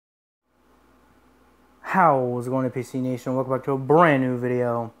How's it going to PC Nation? Welcome back to a brand new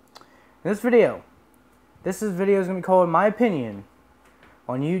video. In this video is going to be called My Opinion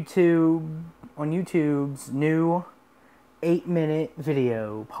on YouTube's new 8-minute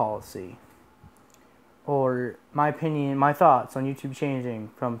video policy. Or my opinion, my thoughts on YouTube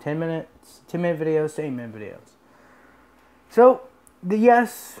changing from 10-minute videos to 8-minute videos. So,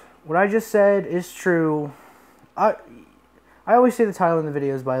 yes, what I just said is true. I always say the title in the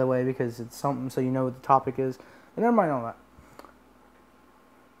videos, by the way, because it's something so you know what the topic is. And never mind all that.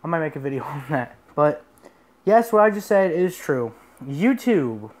 I might make a video on that. But, yes, what I just said is true.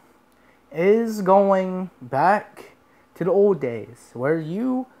 YouTube is going back to the old days, where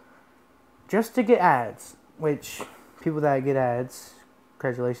you, just to get ads, which, people that get ads,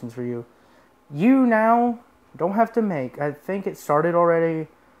 congratulations for you, you now don't have to make, I think it started already,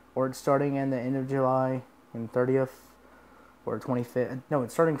 or it's starting in the end of July, and 30th, or 25th, no,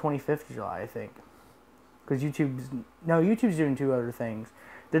 it's starting 25th of July, I think, because YouTube's doing two other things.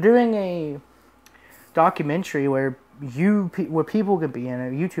 They're doing a documentary where people can be in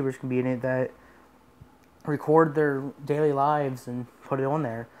it, YouTubers can be in it, that record their daily lives and put it on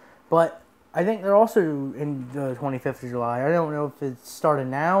there. But I think they're also in the 25th of July. I don't know if it's started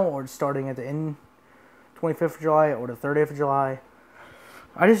now or it's starting at the end 25th of July or the 30th of July.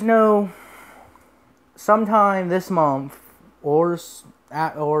 I just know sometime this month or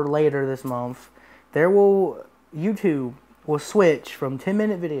later this month, YouTube will switch from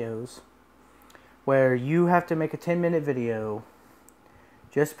 10-minute videos, where you have to make a 10-minute video,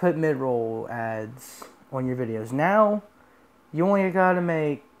 just put mid-roll ads on your videos. Now, you only have to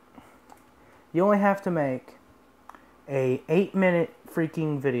make a 8-minute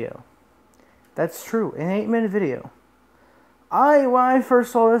freaking video. That's true, an 8-minute video. When I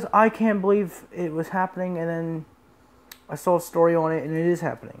first saw this, I can't believe it was happening, and then I saw a story on it, and it is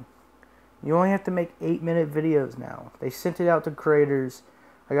happening. You only have to make 8-minute videos now. They sent it out to creators.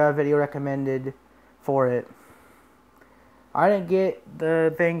 I got a video recommended for it. I didn't get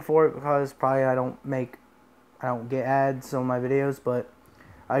the thing for it because probably I don't get ads on my videos, but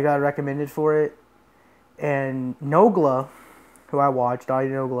I got recommended for it. And Nogla, who I watched, I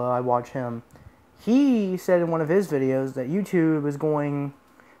watch him. He said in one of his videos that YouTube is going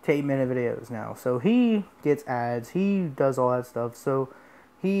to 8-minute videos now. So he gets ads. He does all that stuff. So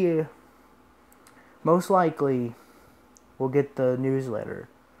he most likely will get the newsletter.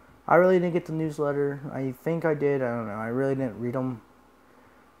 I really didn't get the newsletter. I think I did. I don't know. I really didn't read them.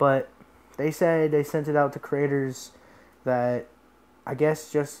 But they said they sent it out to creators that, I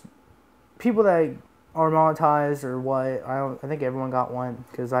guess, just people that are monetized or what. I think everyone got one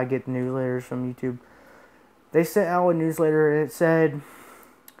because I get newsletters from YouTube. They sent out a newsletter and it said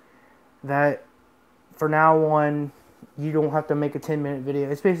that for now on, you don't have to make a 10-minute video.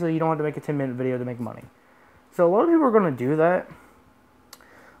 It's basically you don't have to make a 10-minute video to make money. So a lot of people are going to do that.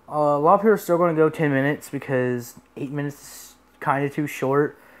 A lot of people are still going to go 10 minutes because 8 minutes is kind of too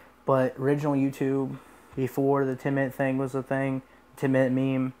short. But original YouTube, before the 10-minute thing was a thing, 10-minute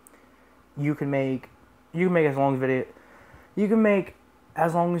meme, you can make as long video. You can make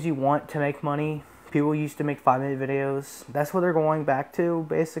as long as you want to make money. People used to make 5-minute videos. That's what they're going back to,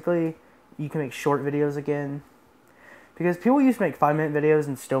 basically. You can make short videos again. Because people used to make 5-minute videos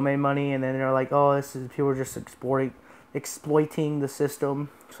and still made money, and then they're like, oh, people are just exploiting the system.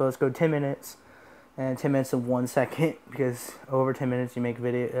 So let's go 10 minutes, and 10 minutes and 1 second, because over 10 minutes you make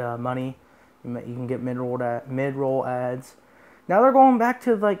video money. You can get mid-roll ads. Now they're going back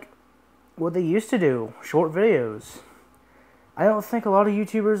to like what they used to do, short videos. I don't think a lot of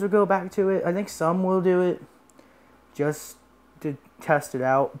YouTubers will go back to it. I think some will do it just to test it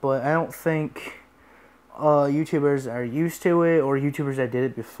out, but I don't think YouTubers are used to it, or YouTubers that did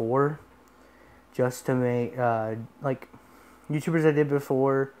it before, just to make, like, YouTubers that did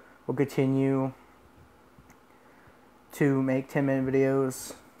before will continue to make 10-minute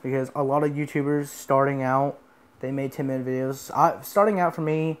videos, because a lot of YouTubers starting out, they made 10-minute videos. Starting out for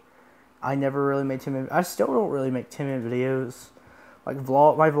me, I never really made 10-minute, I still don't really make 10-minute videos. Like,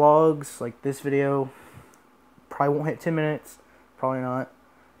 my vlogs, like this video, probably won't hit 10 minutes, probably not.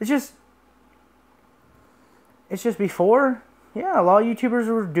 It's just before, yeah, a lot of YouTubers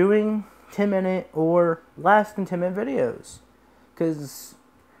were doing 10-minute or less than 10-minute videos. Because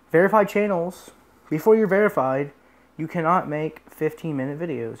verified channels, before you're verified, you cannot make 15-minute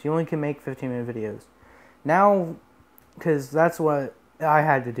videos. You only can make 15-minute videos. Now, because that's what I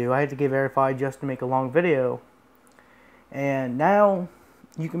had to do. I had to get verified just to make a long video. And now,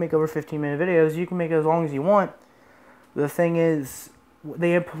 you can make over 15-minute videos. You can make it as long as you want. The thing is,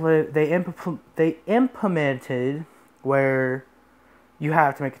 they implemented where you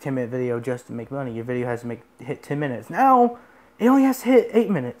have to make a 10-minute video just to make money. Your video has to hit 10 minutes. Now, it only has to hit 8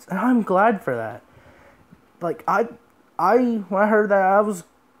 minutes, and I'm glad for that. Like, when I heard that, I was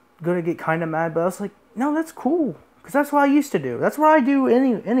gonna get kind of mad, but I was like, no, that's cool, because that's what I used to do. That's what I do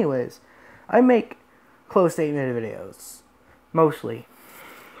anyways. I make close to 8-minute videos, mostly.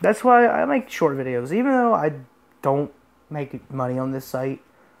 That's why I make short videos, even though I don't make money on this site.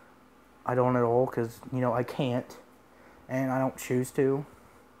 I don't at all, because, I can't, and I don't choose to.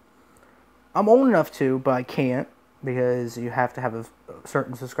 I'm old enough to, but I can't, because you have to have a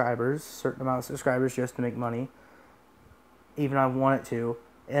certain amount of subscribers just to make money. Even I want it to.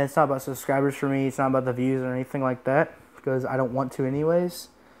 And it's not about subscribers for me, it's not about the views or anything like that, because I don't want to anyways.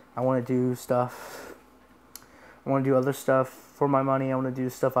 I want to do stuff. I want to do other stuff for my money. I want to do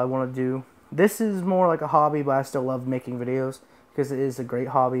stuff I want to do. This is more like a hobby, but I still love making videos, because it is a great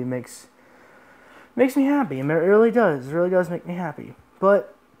hobby. It makes me happy. It really does. It really does make me happy.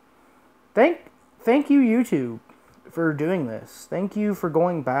 But thank you, YouTube, for doing this. Thank you for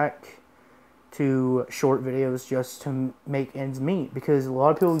going back to short videos just to make ends meet, because a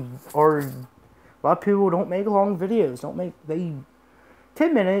lot of people don't make long videos.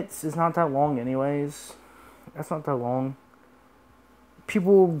 10 minutes is not that long anyways. That's not that long.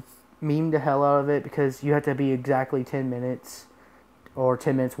 People meme the hell out of it because you have to be exactly 10 minutes or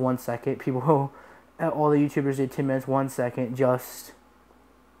 10 minutes 1 second. All the YouTubers did 10 minutes 1 second just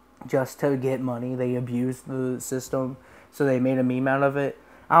to get money. They abused the system, so they made a meme out of it.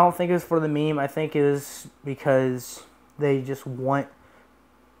 I don't think it was for the meme. I think it was because they just want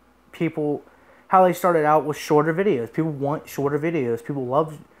people. How they started out was shorter videos. People want shorter videos.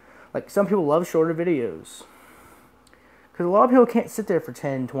 Some people love shorter videos. Because a lot of people can't sit there for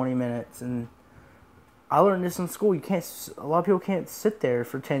 10, 20 minutes. And I learned this in school. A lot of people can't sit there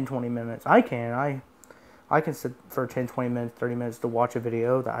for 10, 20 minutes. I can. I can sit for 10, 20 minutes, 30 minutes to watch a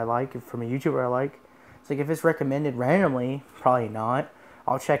video that I like from a YouTuber I like. It's like if it's recommended randomly, probably not.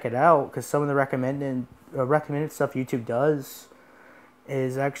 I'll check it out, because some of the recommended stuff YouTube does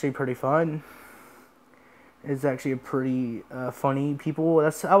is actually pretty fun. It's actually a pretty funny people.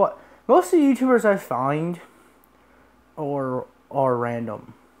 That's how most of the YouTubers I find are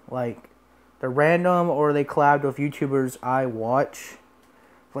random. Like, they're random, or they collab with YouTubers I watch.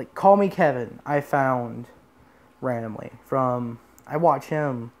 Like Call Me Kevin, I found randomly I watch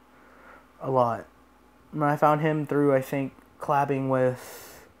him a lot. And I found him through, I think, collabing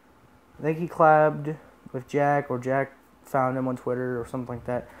with, he collabed with Jack, or Jack found him on Twitter or something like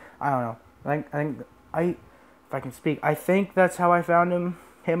that. I don't know. If I can speak, I think that's how I found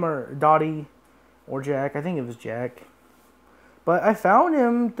him or Dottie or Jack. I think it was Jack. But I found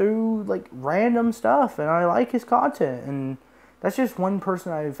him through like random stuff, and I like his content, and that's just one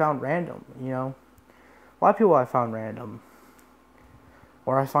person I found random, A lot of people I found random,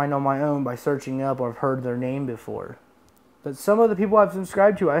 or I find on my own by searching up, or I've heard their name before. But some of the people I've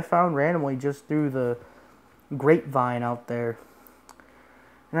subscribed to, I found randomly just through the grapevine out there.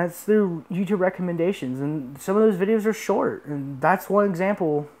 And that's through YouTube recommendations. And some of those videos are short. And that's one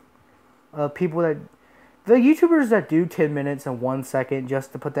example of people the YouTubers that do 10 minutes and 1 second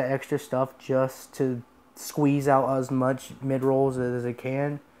just to put that extra stuff, just to squeeze out as much mid-rolls as they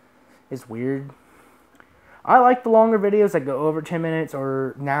can, is weird. I like the longer videos that go over 10 minutes,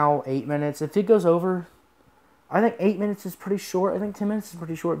 or now 8 minutes. If it goes over, I think 8 minutes is pretty short. I think 10 minutes is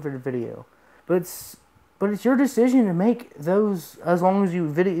pretty short for the video. But it's your decision to make those as long as your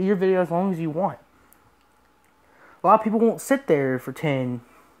video as long as you want. A lot of people won't sit there for 10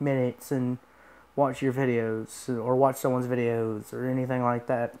 minutes and watch your videos, or watch someone's videos, or anything like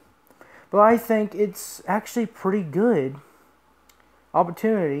that. But I think it's actually pretty good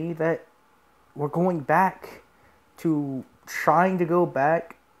opportunity that we're going back to trying to go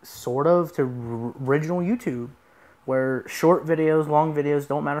back sort of to original YouTube, where short videos, long videos,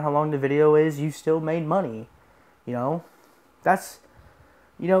 don't matter how long the video is, you still made money. That's,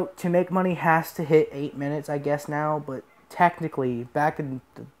 to make money has to hit 8 minutes, I guess now, but technically,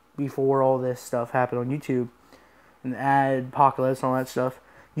 before all this stuff happened on YouTube, and ad apocalypse and all that stuff,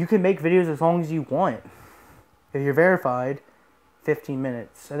 you can make videos as long as you want. If you're verified, 15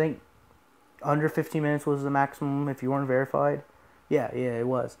 minutes. I think under 15 minutes was the maximum if you weren't verified. Yeah, it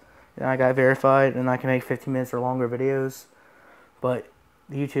was. And I got verified, and I can make 15 minutes or longer videos. But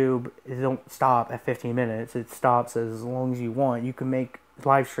YouTube, it don't stop at 15 minutes. It stops as long as you want. You can make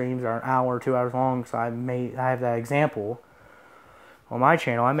live streams that are an hour, 2 hours long. So I have that example on my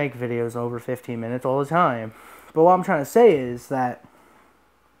channel. I make videos over 15 minutes all the time. But what I'm trying to say is that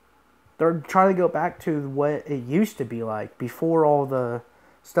they're trying to go back to what it used to be like before all the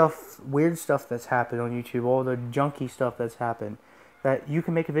weird stuff that's happened on YouTube, all the junky stuff that's happened. that you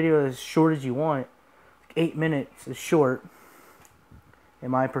can make a video as short as you want. 8 minutes is short,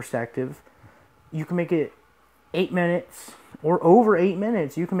 in my perspective. You can make it 8 minutes or over 8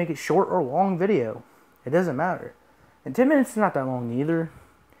 minutes. You can make it short or long video. It doesn't matter. And 10 minutes is not that long either,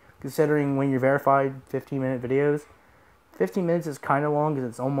 considering when you're verified 15-minute videos. 15 minutes is kind of long because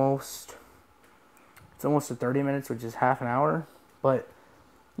it's almost to 30 minutes, which is half an hour. But,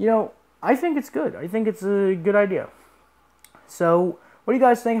 you know, I think it's good. I think it's a good idea. So, what do you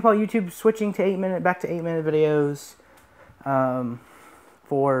guys think about YouTube switching to back to 8-minute videos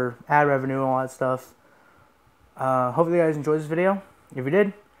for ad revenue and all that stuff? Hopefully you guys enjoyed this video. If you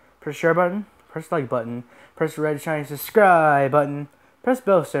did, press the share button, press the like button, press the red shiny subscribe button, press the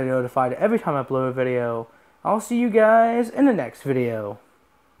bell so you're notified every time I upload a video. I'll see you guys in the next video.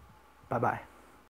 Bye-bye.